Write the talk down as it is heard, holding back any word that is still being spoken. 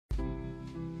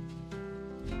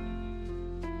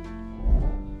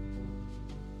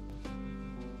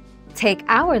Take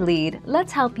our lead,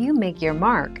 let's help you make your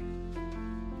mark.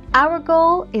 Our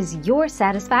goal is your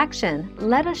satisfaction.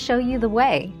 Let us show you the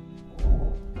way.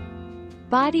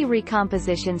 Body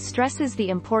recomposition stresses the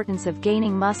importance of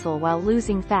gaining muscle while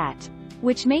losing fat,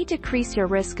 which may decrease your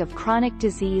risk of chronic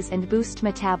disease and boost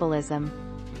metabolism.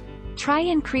 Try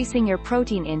increasing your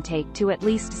protein intake to at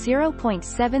least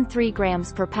 0.73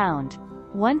 grams per pound,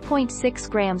 1.6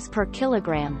 grams per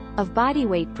kilogram, of body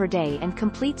weight per day and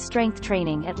complete strength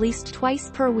training at least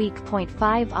twice per week.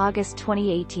 5 August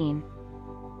 2018.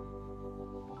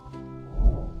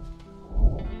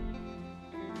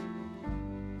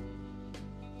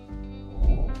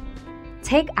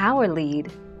 Take our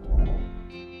lead.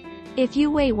 If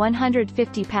you weigh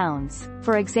 150 pounds,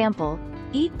 for example,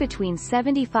 eat between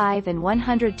 75 and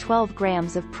 112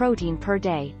 grams of protein per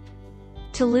day.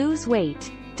 To lose weight,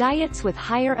 diets with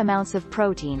higher amounts of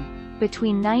protein,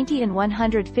 between 90 and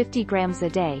 150 grams a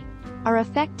day, are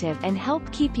effective and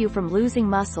help keep you from losing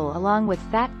muscle along with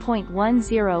fat.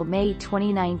 10 May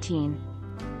 2019.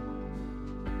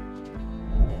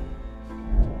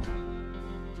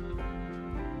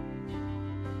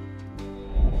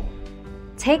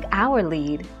 Take our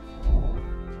lead.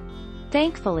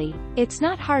 Thankfully, it's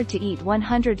not hard to eat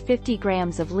 150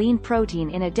 grams of lean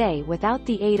protein in a day without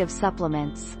the aid of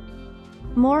supplements.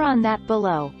 More on that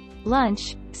below.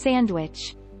 Lunch,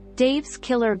 sandwich. Dave's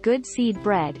Killer Good Seed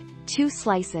Bread, 2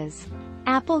 slices.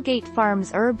 Applegate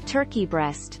Farms Herb Turkey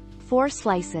Breast, 4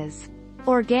 slices.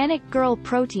 Organic Girl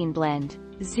Protein Blend,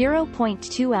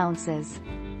 0.2 ounces.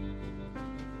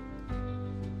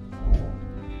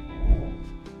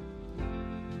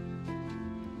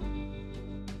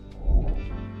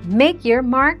 Make your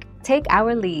mark, take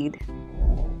our lead.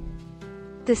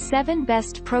 The 7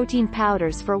 best protein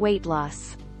powders for weight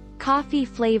loss.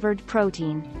 Coffee-flavored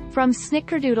protein. From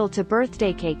snickerdoodle to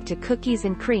birthday cake to cookies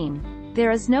and cream, there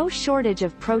is no shortage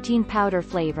of protein powder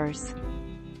flavors.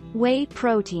 Whey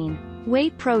protein.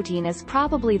 Whey protein is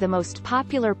probably the most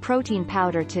popular protein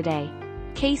powder today.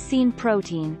 Casein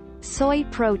protein. Soy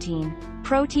protein.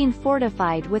 Protein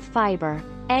fortified with fiber.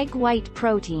 Egg white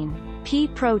protein. Pea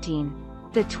protein.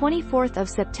 The 24th of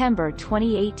September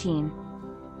 2018.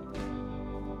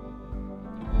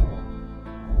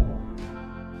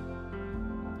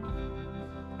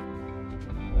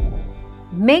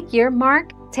 Make your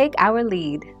mark, take our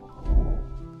lead.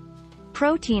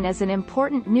 Protein is an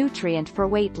important nutrient for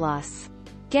weight loss.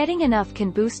 Getting enough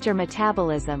can boost your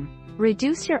metabolism,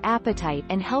 reduce your appetite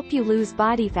and help you lose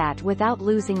body fat without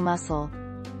losing muscle.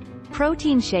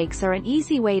 Protein shakes are an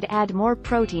easy way to add more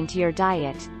protein to your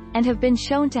diet, and have been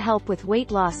shown to help with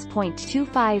weight loss.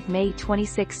 25 May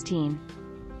 2016.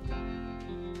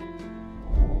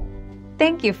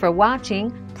 Thank you for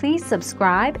watching. Please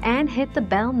subscribe and hit the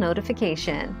bell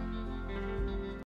notification.